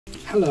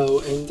Hello,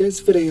 in this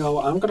video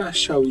I'm gonna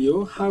show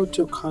you how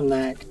to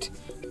connect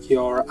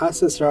your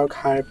ASUS ROG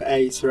Harpe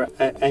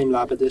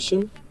AIM-Lab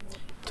Edition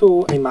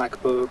to a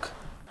MacBook.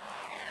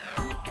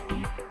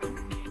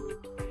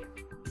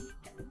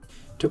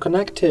 To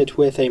connect it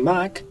with a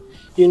Mac,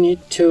 you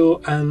need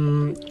to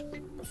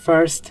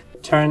first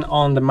turn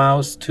on the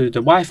mouse to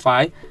the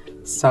Wi-Fi.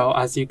 So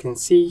as you can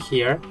see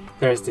here,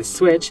 there's this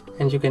switch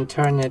and you can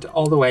turn it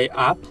all the way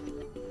up.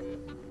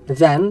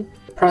 Then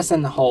press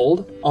and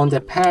hold on the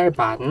pair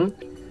button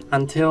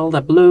until the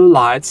blue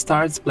light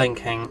starts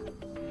blinking.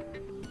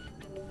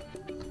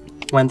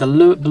 When the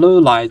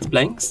blue light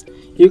blinks,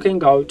 you can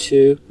go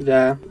to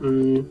the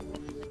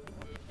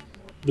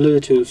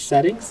Bluetooth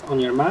settings on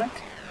your Mac.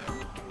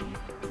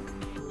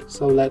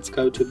 So let's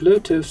go to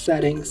Bluetooth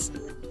settings.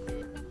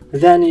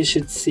 Then you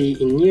should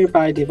see in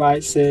nearby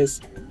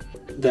devices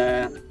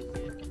the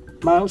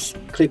mouse.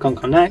 Click on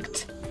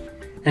connect,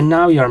 and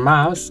now your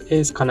mouse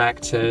is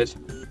connected.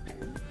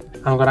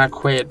 I'm gonna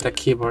quit the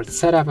keyboard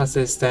setup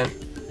assistant,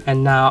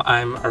 and now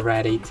I'm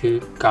ready to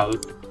go.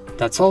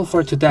 That's all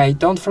for today.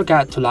 Don't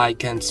forget to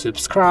like and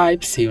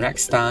subscribe. See you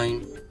next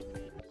time.